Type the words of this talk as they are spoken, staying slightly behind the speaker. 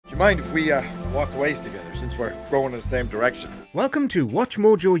Mind if we walk ways together since we're going in the same direction? Welcome to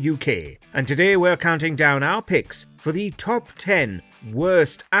WatchMojoUK, and today we're counting down our picks for the top 10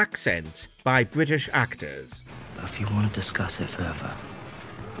 worst accents by British actors. If you want to discuss it further,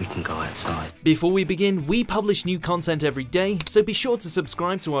 we can go outside. Before we begin, we publish new content every day, so be sure to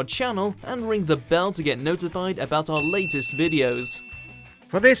subscribe to our channel and ring the bell to get notified about our latest videos.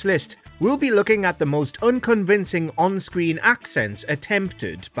 For this list, we'll be looking at the most unconvincing on-screen accents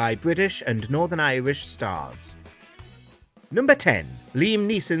attempted by British and Northern Irish stars. Number 10. Liam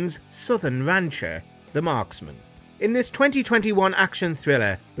Neeson's Southern Rancher, The Marksman. In this 2021 action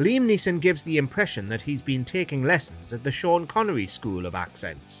thriller, Liam Neeson gives the impression that he's been taking lessons at the Sean Connery School of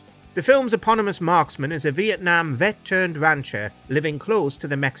Accents. The film's eponymous marksman is a Vietnam vet-turned-rancher living close to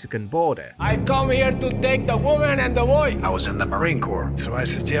the Mexican border. I come here to take the woman and the boy. I was in the Marine Corps, so I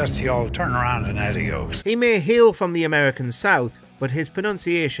suggest you all turn around and adios. He may hail from the American South, but his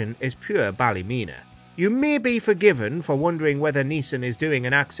pronunciation is pure Ballymena. You may be forgiven for wondering whether Neeson is doing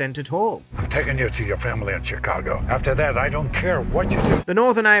an accent at all. I'm taking you to your family in Chicago. After that, I don't care what you do. The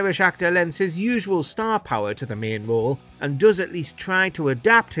Northern Irish actor lends his usual star power to the main role and does at least try to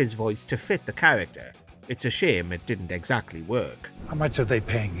adapt his voice to fit the character. It's a shame it didn't exactly work. How much are they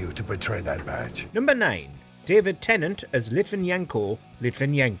paying you to betray that badge? Number 9. David Tennant as Litvinenko.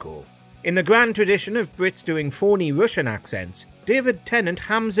 In the grand tradition of Brits doing phony Russian accents, David Tennant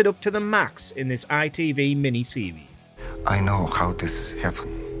hams it up to the max in this ITV mini-series. I know how this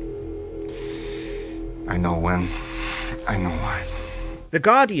happened. I know when. I know why. The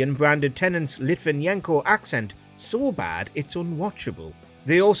Guardian branded Tennant's Litvinenko accent so bad it's unwatchable.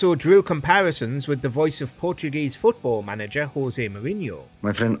 They also drew comparisons with the voice of Portuguese football manager Jose Mourinho.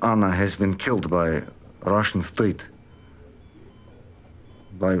 My friend Anna has been killed by Russian state.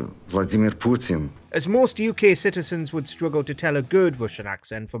 By Vladimir Putin. As most UK citizens would struggle to tell a good Russian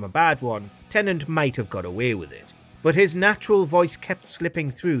accent from a bad one, Tennant might have got away with it. But his natural voice kept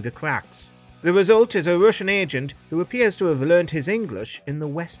slipping through the cracks. The result is a Russian agent who appears to have learned his English in the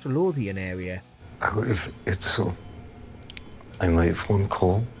West Lothian area. If it's so, I might phone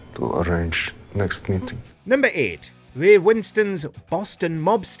call to arrange next meeting. Number 8. Ray Winstone's Boston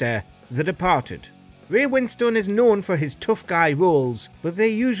mobster, The Departed. Ray Winstone is known for his tough guy roles, but they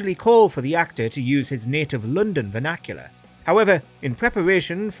usually call for the actor to use his native London vernacular. However, in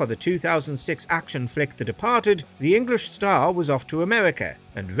preparation for the 2006 action flick The Departed, the English star was off to America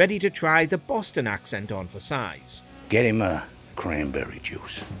and ready to try the Boston accent on for size. Get him a cranberry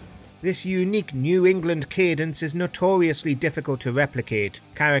juice. This unique New England cadence is notoriously difficult to replicate,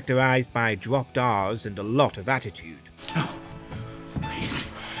 characterized by dropped R's and a lot of attitude. Oh, please.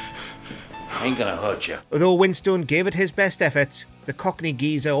 Ain't gonna hurt you. Although Winstone gave it his best efforts, the Cockney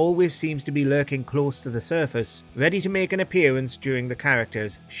geezer always seems to be lurking close to the surface, ready to make an appearance during the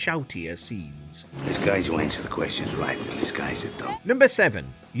character's shoutier scenes. There's guys who answer the questions right, and there's guys that don't. Number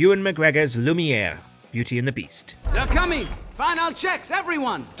 7. Ewan McGregor's Lumiere, Beauty and the Beast. They're coming. Final checks,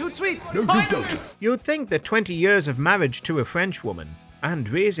 everyone. Toot sweet. No, you don't. You'd think that 20 years of marriage to a French woman and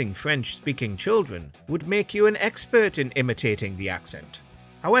raising French-speaking children would make you an expert in imitating the accent.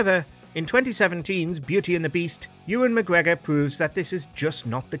 However, in 2017's Beauty and the Beast, Ewan McGregor proves that this is just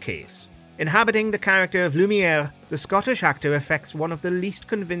not the case. Inhabiting the character of Lumiere, the Scottish actor affects one of the least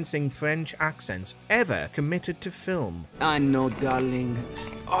convincing French accents ever committed to film. I know, darling.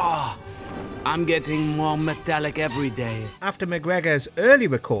 Oh, I'm getting more metallic every day. After McGregor's early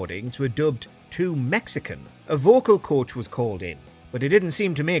recordings were dubbed too Mexican, a vocal coach was called in, but it didn't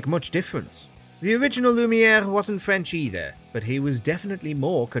seem to make much difference. The original Lumiere wasn't French either, but he was definitely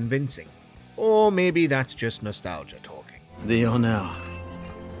more convincing. Or maybe that's just nostalgia talking. The honor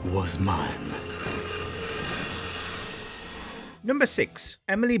was mine. Number 6.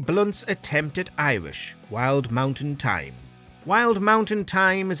 Emily Blunt's attempt at Irish, Wild Mountain Thyme. Wild Mountain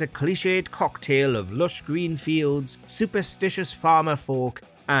Thyme is a cliched cocktail of lush green fields, superstitious farmer folk,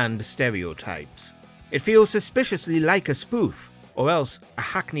 and stereotypes. It feels suspiciously like a spoof, or else a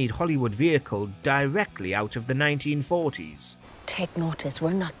hackneyed Hollywood vehicle directly out of the 1940s. Take notice,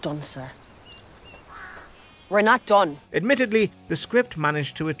 we're not done, sir. We're not done. Admittedly, the script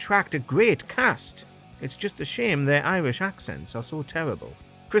managed to attract a great cast. It's just a shame their Irish accents are so terrible.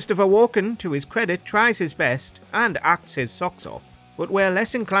 Christopher Walken, to his credit, tries his best and acts his socks off, but we're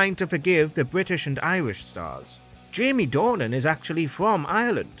less inclined to forgive the British and Irish stars. Jamie Dornan is actually from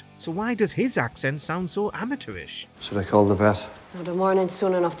Ireland, so why does his accent sound so amateurish? Should I call the vet? No, the morning's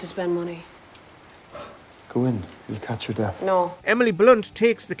soon enough to spend money. Go in, you'll catch your death. No. Emily Blunt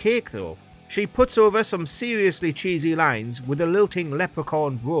takes the cake though. She puts over some seriously cheesy lines with a lilting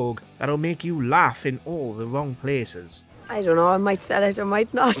leprechaun brogue that'll make you laugh in all the wrong places. I don't know, I might sell it, I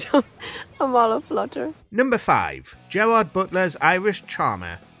might not. I'm all aflutter. Number 5. Gerard Butler's Irish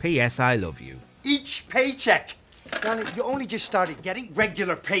charmer, P.S. I Love You. Each paycheck. Darling, you only just started getting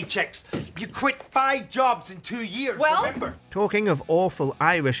regular paychecks. You quit 5 jobs in 2 years, remember? Talking of awful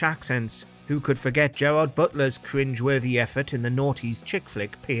Irish accents, who could forget Gerard Butler's cringe-worthy effort in the noughties chick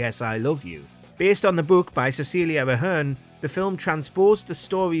flick P.S. I Love You? Based on the book by Cecilia Ahern, the film transposed the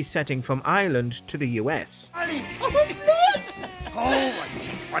story's setting from Ireland to the US. Darling! Oh,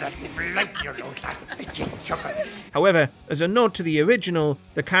 just what a blight your old lass. However, as a nod to the original,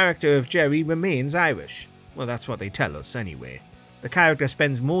 the character of Jerry remains Irish. Well, that's what they tell us anyway. The character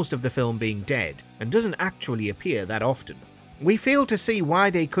spends most of the film being dead, and doesn't actually appear that often. We fail to see why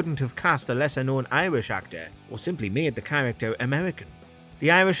they couldn't have cast a lesser-known Irish actor, or simply made the character American.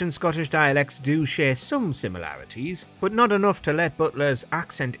 The Irish and Scottish dialects do share some similarities, but not enough to let Butler's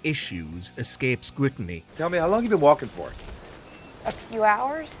accent issues escape scrutiny. Tell me, how long you been walking for? A few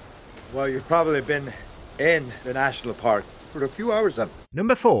hours? Well, you've probably been in the national park for a few hours then.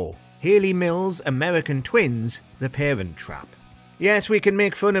 Number 4. Hayley Mills' American Twins, The Parent Trap. Yes, we can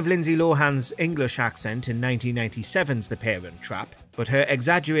make fun of Lindsay Lohan's English accent in 1997's The Parent Trap, but her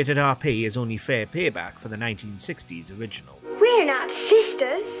exaggerated RP is only fair payback for the 1960s original. We're not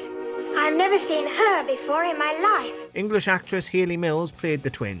sisters. I've never seen her before in my life. English actress Hayley Mills played the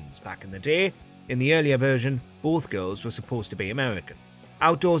twins back in the day. In the earlier version, both girls were supposed to be American.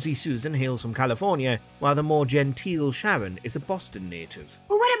 Outdoorsy Susan hails from California, while the more genteel Sharon is a Boston native.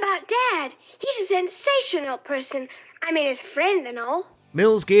 Well, what about Dad? He's a sensational person. I mean, his friend and all.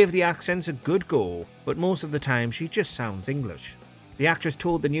 Mills gave the accents a good go, but most of the time she just sounds English. The actress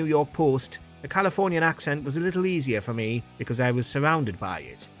told the New York Post, "The Californian accent was a little easier for me because I was surrounded by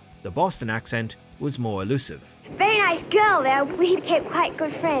it. The Boston accent was more elusive." Very nice girl, though. We became quite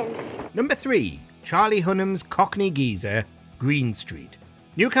good friends. Number 3. Charlie Hunnam's Cockney geezer, Green Street.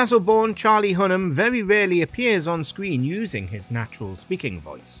 Newcastle-born Charlie Hunnam very rarely appears on screen using his natural speaking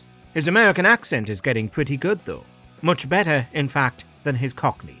voice. His American accent is getting pretty good though. Much better, in fact, than his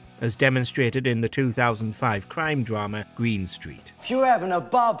Cockney, as demonstrated in the 2005 crime drama Green Street. If you're having a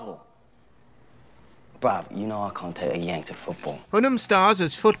bubble. Bruv, you know I can't take a yank to football. Hunnam stars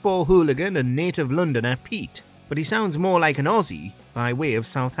as football hooligan and native Londoner Pete, but he sounds more like an Aussie by way of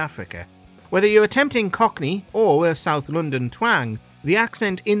South Africa. Whether you're attempting Cockney or a South London twang, the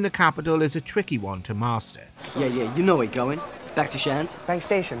accent in the capital is a tricky one to master. Yeah, you know where you're going. Back to Shan's. Bank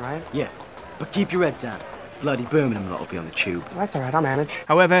Station, right? Yeah, but keep your head down. Bloody Birmingham lot will be on the tube. That's alright, I'll manage.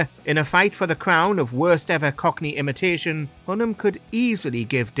 However, in a fight for the crown of worst ever Cockney imitation, Hunnam could easily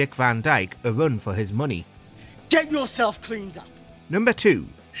give Dick Van Dyke a run for his money. Get yourself cleaned up. Number 2.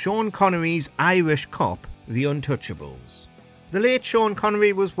 Sean Connery's Irish cop, The Untouchables. The late Sean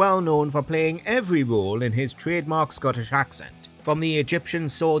Connery was well known for playing every role in his trademark Scottish accent, from the Egyptian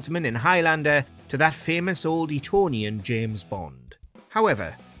swordsman in Highlander to that famous old Etonian James Bond.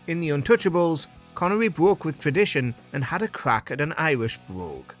 However, in The Untouchables, Connery broke with tradition and had a crack at an Irish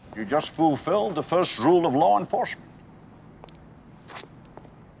brogue. You just fulfilled the first rule of law enforcement.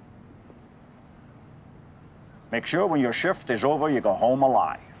 Make sure when your shift is over, you go home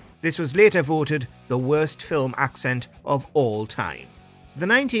alive. This was later voted the worst film accent of all time. The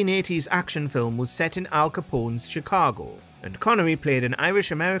 1980s action film was set in Al Capone's Chicago, and Connery played an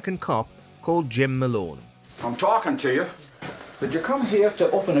Irish-American cop called Jim Malone. I'm talking to you. Did you come here to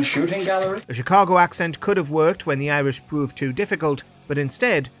open a shooting gallery? The Chicago accent could have worked when the Irish proved too difficult, but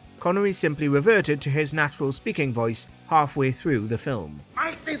instead, Connery simply reverted to his natural speaking voice halfway through the film.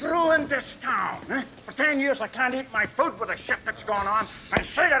 Mate, they've ruined this town. For 10 years I can't eat my food with the shit that's going on, and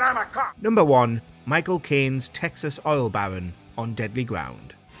say that I'm a cop. Number 1. Michael Caine's Texas oil baron on Deadly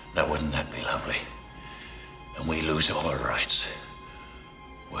Ground. Now wouldn't that be lovely? And we lose all rights.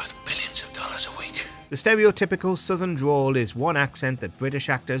 Worth billions of dollars a week. The stereotypical southern drawl is one accent that British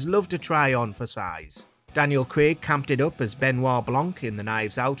actors love to try on for size. Daniel Craig camped it up as Benoit Blanc in the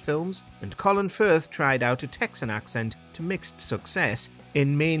Knives Out films, and Colin Firth tried out a Texan accent to mixed success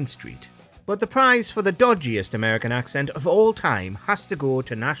in Main Street. But the prize for the dodgiest American accent of all time has to go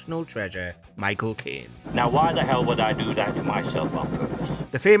to national treasure Michael Caine. Now why the hell would I do that to myself on purpose?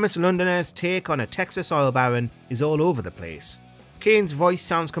 The famous Londoner's take on a Texas oil baron is all over the place. Caine's voice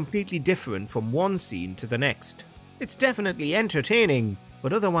sounds completely different from one scene to the next. It's definitely entertaining,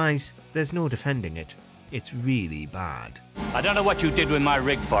 but otherwise, there's no defending it. It's really bad. I don't know what you did with my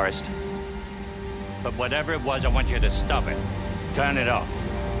rig, Forrest. But whatever it was, I want you to stop it. Turn it off.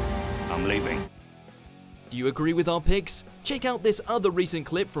 I'm leaving. Do you agree with our picks? Check out this other recent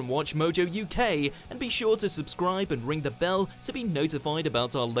clip from WatchMojoUK and be sure to subscribe and ring the bell to be notified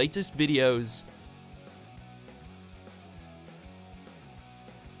about our latest videos.